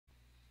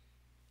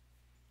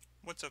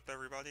What's up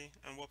everybody,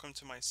 and welcome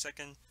to my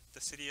second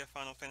Dissidia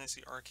Final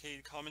Fantasy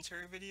Arcade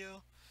commentary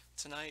video.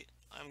 Tonight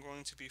I'm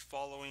going to be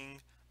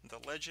following the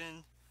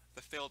legend,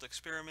 the failed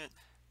experiment,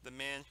 the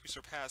man who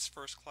surpassed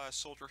first class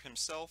soldier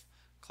himself,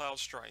 Cloud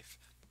Strife.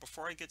 But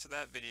before I get to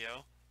that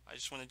video, I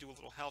just want to do a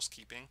little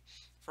housekeeping.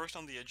 First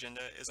on the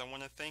agenda is I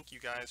want to thank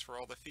you guys for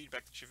all the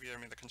feedback that you've given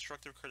me, the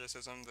constructive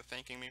criticism, the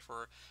thanking me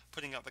for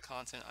putting out the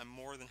content. I'm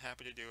more than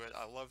happy to do it.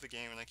 I love the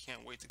game and I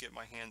can't wait to get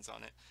my hands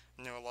on it.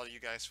 I know a lot of you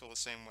guys feel the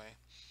same way.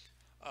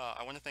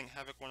 I want to thank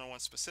Havoc 101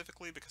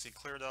 specifically because he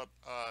cleared up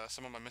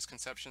some of my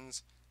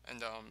misconceptions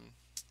and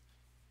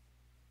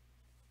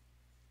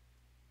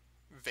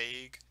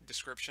vague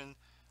description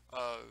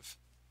of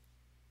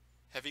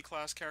heavy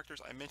class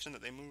characters. I mentioned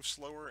that they move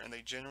slower and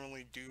they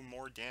generally do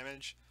more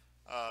damage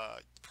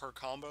per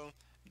combo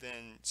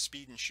than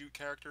speed and shoot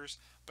characters,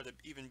 but an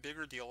even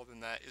bigger deal than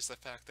that is the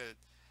fact that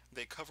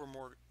they cover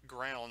more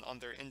ground on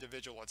their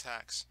individual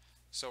attacks.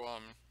 So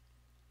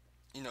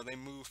you know, they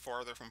move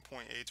farther from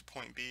point A to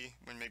point B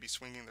when maybe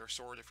swinging their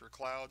sword if you're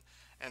Cloud,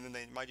 and then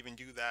they might even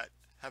do that,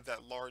 have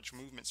that large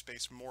movement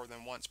space more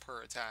than once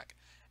per attack.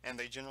 And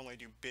they generally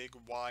do big,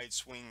 wide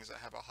swings that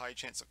have a high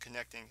chance of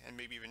connecting and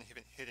maybe even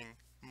hitting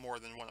more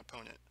than one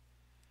opponent.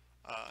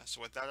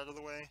 So with that out of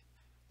the way,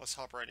 let's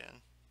hop right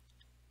in.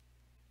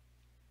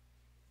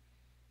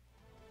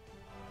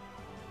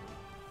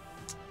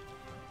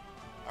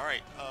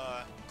 Alright,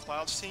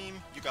 Cloud's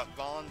team, you got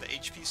Vaughn, the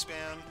HP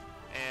spam,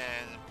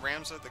 and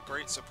Ramza, the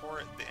great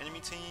support. The enemy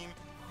team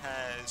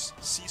has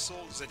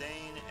Cecil,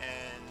 Zidane,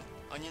 and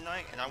Onion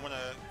Knight, and I want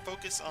to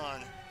focus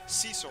on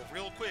Cecil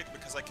real quick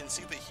because I can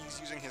see that he's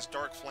using his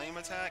Dark Flame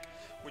attack,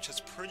 which has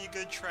pretty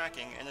good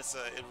tracking, and it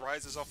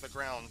rises off the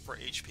ground for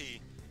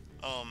HP.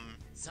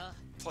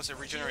 Plus it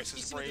regenerates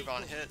his Brave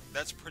on hit.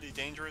 That's pretty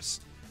dangerous.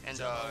 And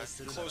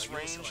close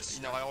range,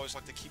 you know, I always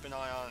like to keep an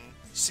eye on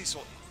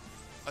Cecil.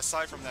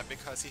 Aside from that,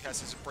 because he has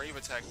his Brave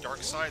attack,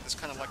 Dark Side, that's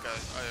kind of like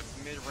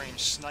a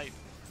mid-range snipe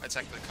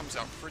attack that comes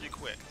out pretty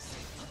quick.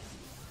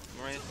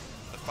 Right,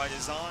 the fight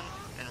is on,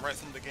 and right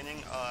from the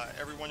beginning,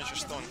 everyone is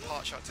just throwing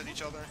pot shots at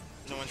each other.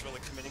 No one's really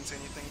committing to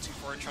anything too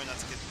far, trying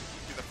not to be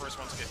the first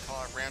one to get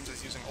caught. Rams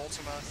is using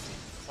Ultima,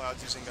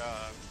 Cloud's using,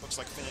 looks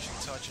like Finishing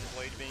Touch and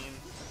Blade Beam,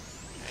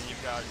 and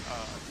you've got,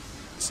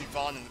 you see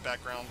Vaughn in the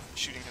background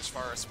shooting his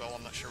fire spell.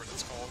 I'm not sure what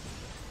it's called.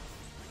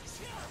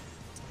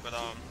 But,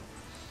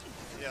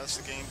 yeah, that's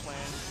the game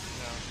plan. You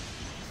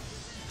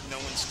know,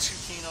 no one's too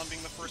keen on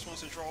being the first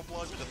ones to draw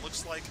blood, but it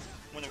looks like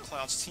one of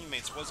Cloud's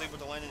teammates was able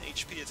to land an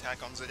HP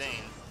attack on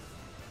Zidane.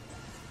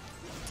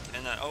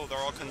 And oh, they're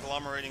all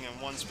conglomerating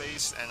in one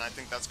space, and I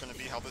think that's going to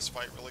be how this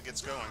fight really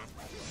gets going.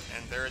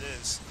 And there it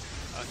is.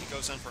 He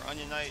goes in for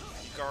Onion Knight,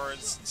 he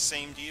guards,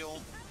 same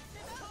deal.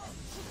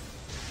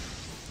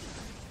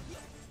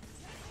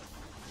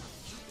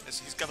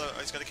 He's got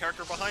a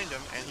character behind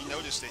him, and he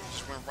noticed it. He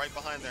just went right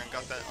behind there and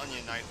got that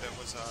Onion Knight that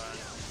was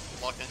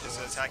locked in his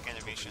attack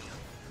animation.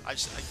 I'm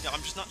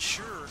just not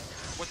sure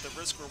what the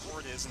risk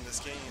reward is in this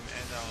game,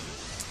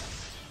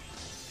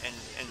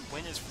 and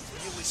when is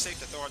really safe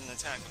to throw out an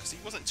attack, because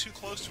he wasn't too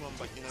close to him,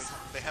 but you know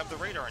they have the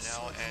radar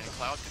now, and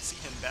Cloud could see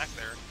him back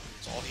there,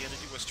 so all he had to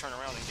do was turn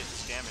around and get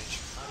his damage.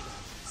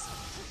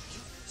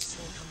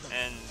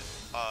 And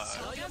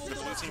the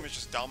blue team is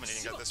just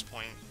dominating at this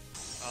point.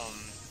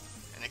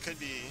 And it could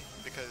be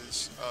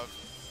because of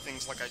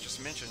things like I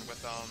just mentioned with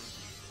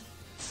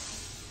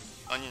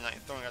Onion Knight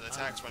throwing out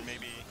attacks when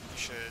maybe you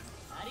should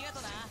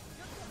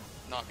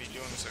not be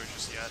doing so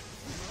just yet.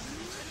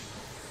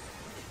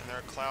 And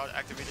there, Cloud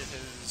activated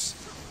his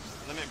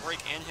Limit Break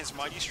and his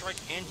Mighty Strike,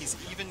 and he's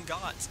even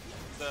got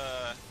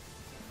the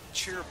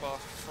cheer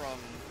buff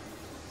from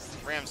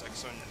Ramza,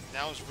 so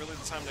now is really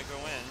the time to go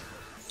in.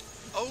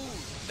 Oh,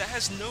 that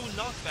has no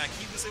knockback.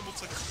 He was able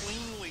to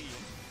cleanly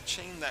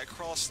chain that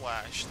cross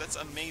slash. That's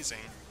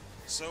amazing.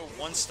 So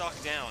one stock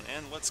down,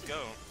 and let's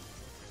go.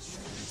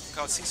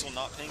 Caught Cecil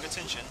not paying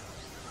attention.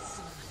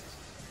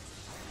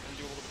 Gonna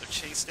do a little bit of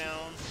chase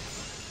down.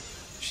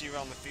 She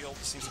around the field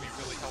seems to be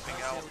really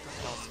helping out.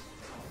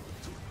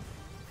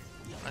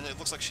 And it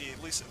looks like she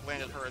at least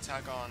landed her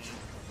attack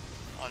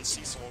on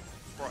Cecil,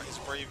 brought his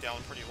Brave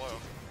down pretty low.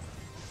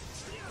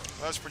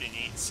 Well, that was pretty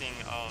neat, seeing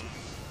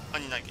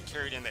Onion Knight get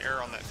carried in the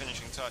air on that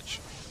finishing touch.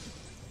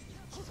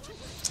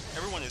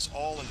 Everyone is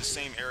all in the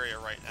same area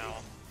right now,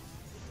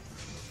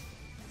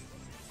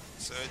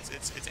 so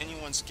it's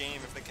anyone's game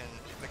if they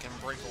can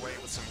break away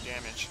with some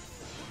damage.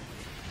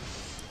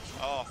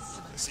 Oh,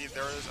 see,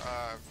 there is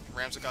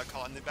Ramza got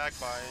caught in the back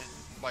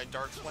by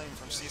Dark Flame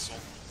from Cecil,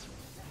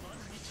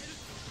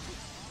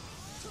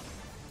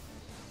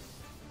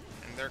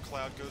 and there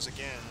Cloud goes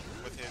again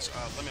with his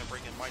Limit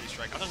Break and Mighty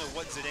Strike. I don't know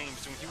what Zidane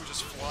was doing; he was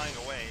just flying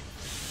away.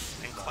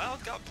 And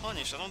Cloud got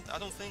punished. I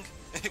don't think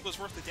it was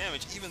worth the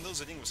damage, even though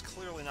Zidane was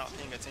clearly not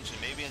paying attention.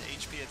 Maybe an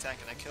HP attack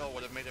and a kill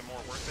would have made it more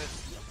worth it.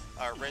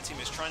 Red team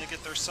is trying to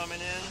get their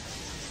summon in.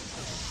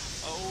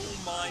 Oh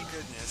my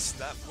goodness,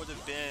 that would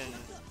have been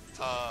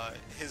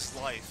his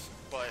life,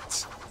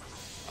 but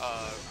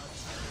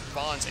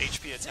Vaughn's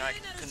HP attack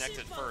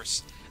connected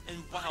first. And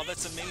wow,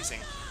 that's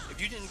amazing.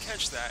 if you didn't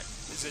catch that,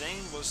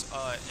 Zidane was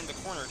in the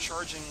corner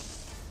charging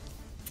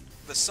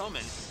the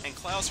summon, and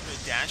Cloud started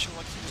dashing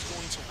like he was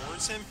going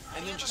towards him,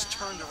 and then just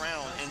turned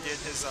around and did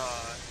his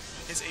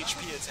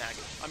HP attack.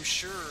 I'm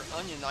sure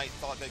Onion Knight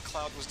thought that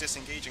Cloud was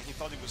disengaging. He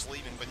thought he was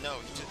leaving, but no,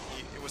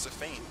 it was a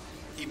feint.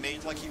 He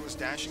made like he was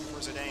dashing for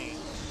Zidane,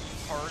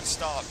 hard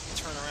stop,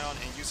 turn around,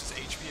 and use his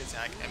HP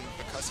attack, and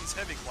because he's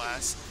heavy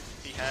class,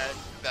 he had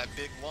that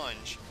big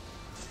lunge.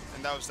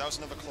 And that was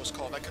another close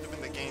call. That could have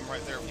been the game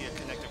right there if he had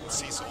connected with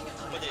Cecil.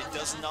 But it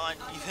does not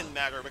even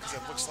matter because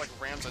it looks like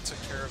Ramza took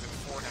care of it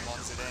for him on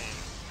Zidane.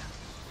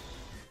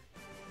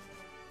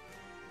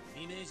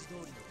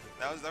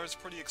 That was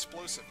pretty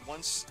explosive.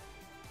 Once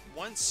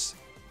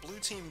Blue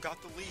Team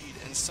got the lead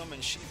and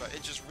summoned Shiva,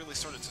 it just really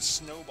started to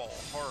snowball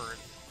hard.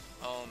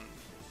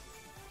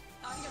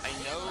 I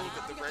know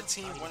that the Red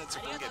Team wanted to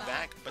bring it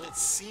back, but it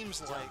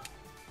seems like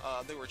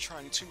they were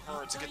trying too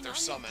hard to get their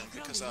summon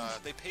because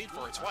they paid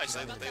for it twice.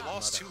 They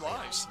lost 2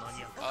 lives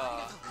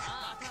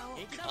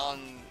on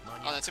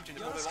attempting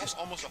to. Well, they lost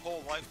almost a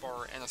whole life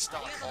bar and a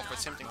stock off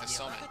attempting to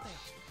summon.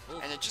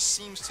 And it just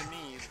seems to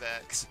me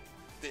that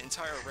the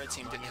entire Red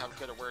Team didn't have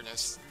good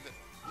awareness.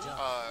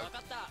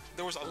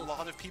 There was a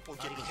lot of people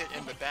getting hit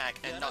in the back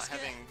and not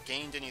having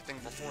gained anything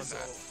before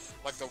that.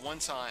 Like the one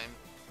time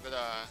that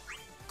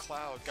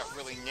Cloud got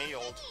really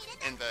nailed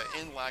in the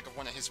in lag of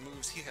one of his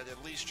moves, he had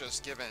at least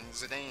just given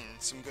Zidane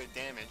some good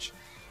damage.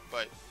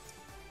 But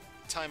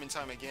time and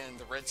time again,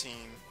 the Red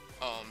Team,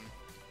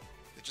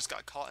 they just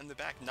got caught in the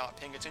back, not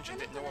paying attention,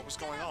 didn't know what was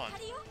going on.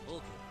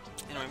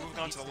 Anyway, moving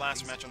on to the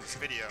last match on this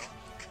video.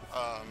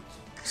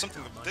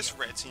 Something that this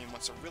Red Team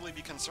wants to really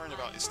be concerned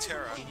about is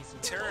Terra.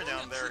 Terra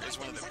down there is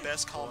one of the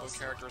best combo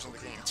characters in the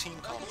game. Team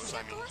combos,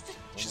 I mean.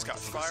 She's got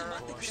Fire,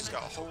 she's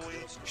got Holy,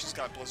 she's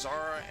got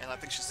Blizzara, and I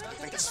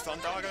think it's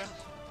Thundaga.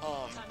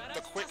 The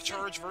quick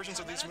charge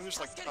versions of these moves,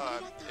 like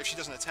if she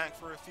doesn't attack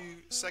for a few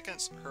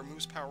seconds, her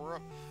moves power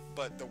up,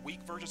 but the weak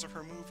versions of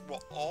her move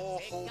will all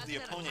hold the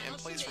opponent in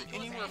place from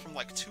anywhere from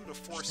like 2 to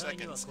 4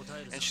 seconds,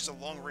 and she's a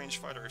long-range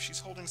fighter. If she's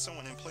holding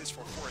someone in place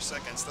for 4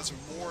 seconds, that's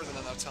more than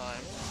enough time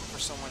for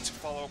someone to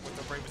follow up with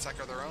a brave attack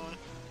of their own,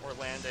 or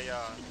land a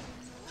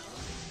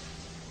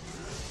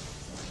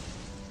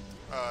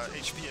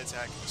HP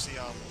attack. You see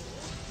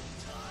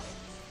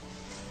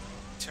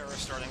Terra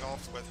starting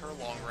off with her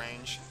long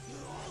range.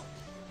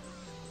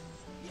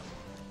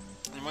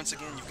 And once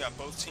again, you've got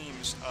both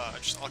teams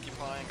just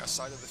occupying a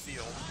side of the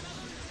field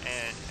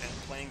and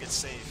playing it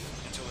safe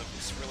until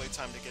it's really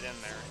time to get in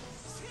there.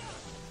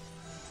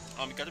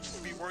 You got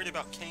to be worried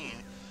about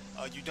Kane.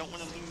 You don't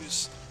want to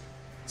lose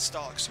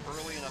stocks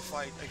early in a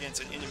fight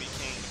against an enemy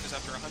Kane, because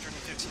after 115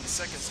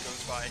 seconds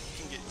goes by,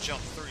 he can get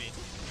Jump 3.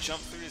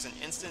 Jump 3 is an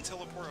instant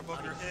teleport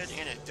above your head,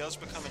 and it does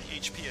become an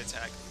HP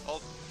attack.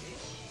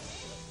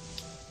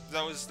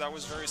 That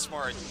was very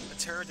smart.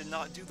 Terra did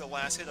not do the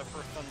last hit of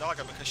her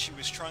Thundaga because she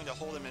was trying to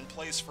hold him in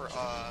place for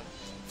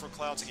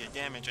Cloud to get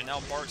damage, and now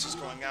Bartz is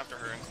going after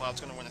her, and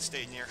Cloud's going to want to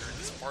stay near her.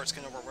 This Bartz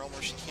can overwhelm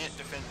her. She can't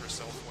defend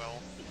herself well.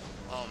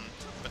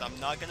 But I'm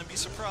not going to be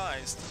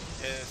surprised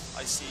if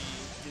I see,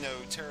 you know,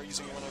 Terra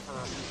using one of her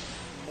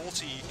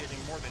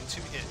multi-hitting more than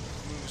 2-hit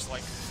moves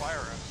like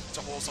Fire to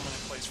hold someone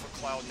in place for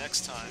Cloud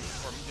next time,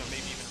 or you know,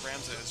 maybe even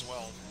Ramza as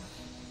well.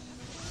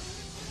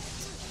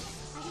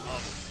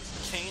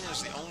 Kane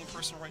is the only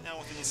person right now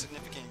with any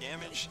significant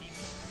damage,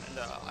 and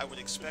I would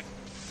expect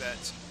that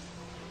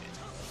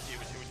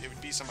it would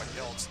be somebody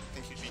else. I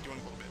think he'd be doing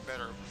a little bit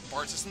better.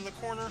 Bartz is in the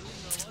corner,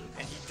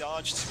 and he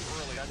dodged too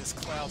early. That is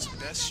Cloud's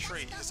best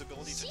trait, his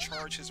ability to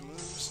charge his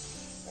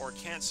moves or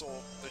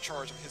cancel the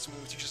charge of his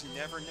moves. You just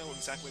never know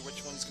exactly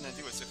which one he's going to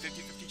do. It's a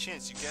 50-50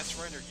 chance. You guess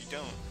right or you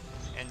don't.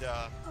 And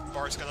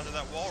Bartz got under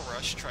that wall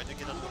rush, tried to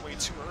get out of the way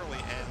too early,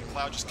 and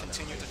Cloud just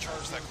continued to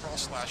charge that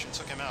cross slash and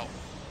took him out.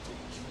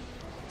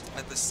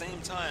 At the same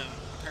time,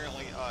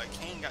 apparently,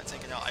 Kane got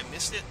taken out. I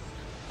missed it.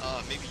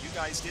 Maybe you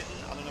guys didn't.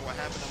 I don't know what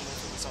happened. I don't know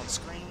if it was on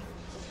screen.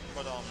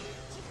 But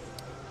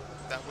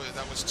that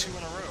was 2 in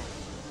a row.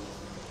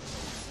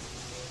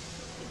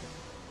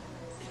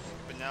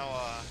 But now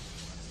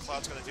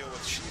Cloud's got to deal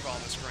with Shiva on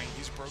the screen.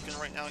 He's broken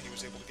right now. He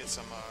was able to get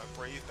some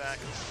Brave back.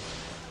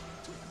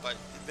 But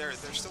they're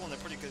still in a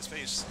pretty good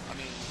space. I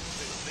mean,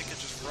 they could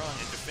just run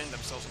and defend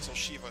themselves until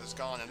Shiva is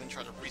gone, and then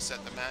try to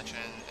reset the match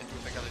and do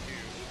what they got to do.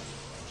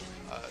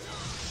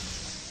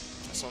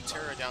 I saw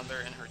Terra down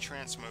there in her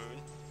trance mode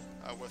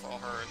with all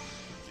her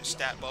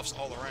stat buffs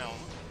all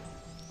around.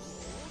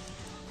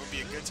 It would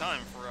be a good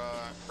time for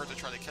her to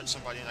try to catch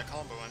somebody in a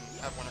combo and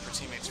have one of her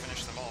teammates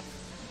finish them off.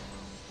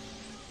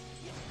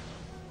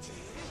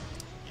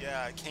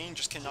 Yeah, Kane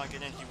just cannot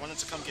get in. He wanted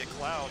to come get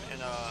Cloud,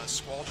 and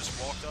Squall just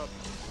walked up.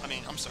 I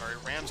mean, I'm sorry,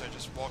 Ramza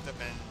just walked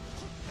up and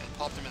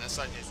popped him in the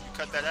side. You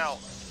cut that out.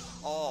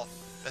 Oh.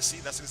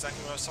 See, that's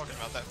exactly what I was talking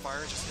about. That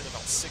Fire just hit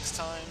about 6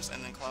 times, and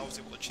then Cloud was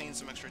able to chain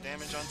some extra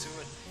damage onto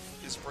it.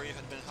 His Brave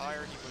had been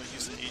higher, he would have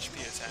used an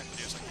HP attack, but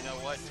he was like, you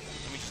know what,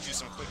 let me just do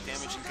some quick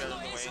damage and get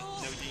out of the way.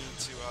 No need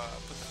to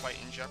put the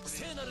fight in jeopardy.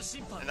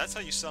 And that's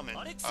how you summon.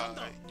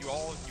 You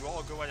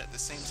all go at it at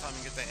the same time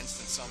and get that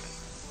instant summon.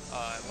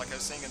 Like I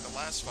was saying in the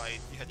last fight,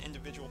 you had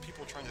individual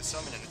people trying to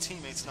summon and the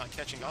teammates not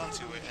catching on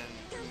to it,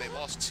 and they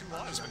lost 2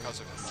 lives because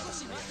of it.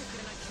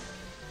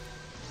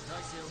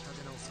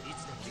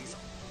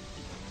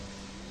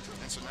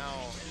 And so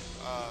now,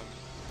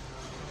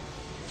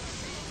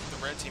 the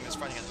red team is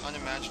fighting an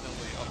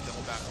unimaginably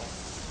uphill battle.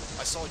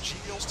 I saw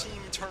G-Gill's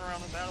team turn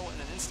around the battle in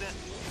an instant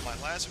in my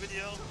last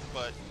video,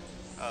 but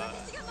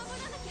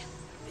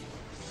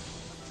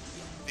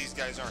these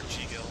guys aren't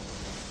G-Gill.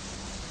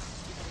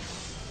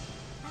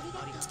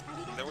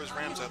 There was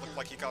Ramza, looked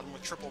like he got him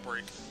with triple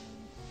break.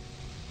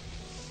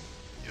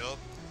 Yup.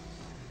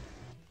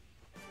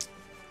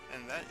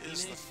 And that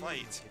is the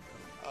fight.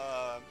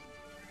 I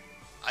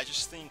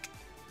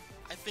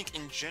think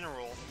in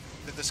general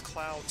that this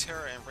Cloud,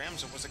 Terra, and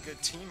Ramza was a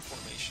good team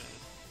formation.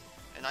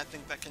 And I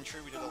think that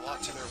contributed a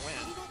lot to their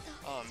win.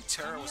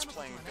 Terra was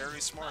playing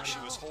very smart, she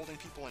was holding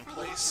people in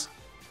place,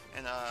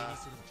 and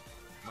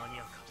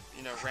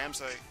you know,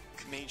 Ramza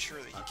made sure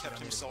that he kept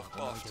himself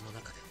buffed,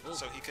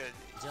 so he could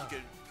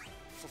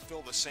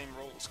fulfill the same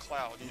role as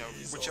Cloud. You know,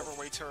 whichever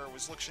way Terra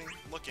was looking,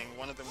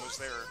 one of them was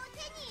there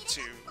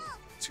to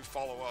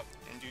follow up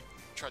and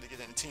try to get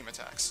in team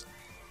attacks.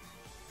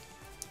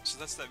 So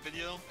that's that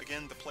video.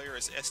 Again, the player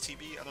is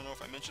STB. I don't know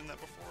if I mentioned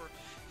that before.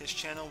 His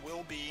channel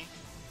will be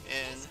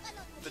in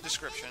the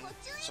description.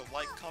 So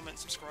like, comment,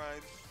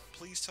 subscribe.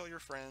 Please tell your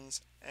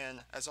friends.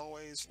 And as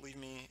always, leave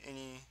me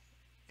any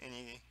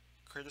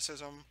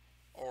criticism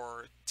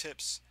or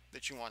tips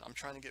that you want. I'm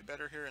trying to get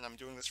better here, and I'm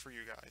doing this for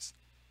you guys.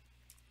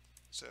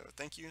 So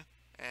thank you,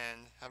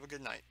 and have a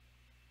good night.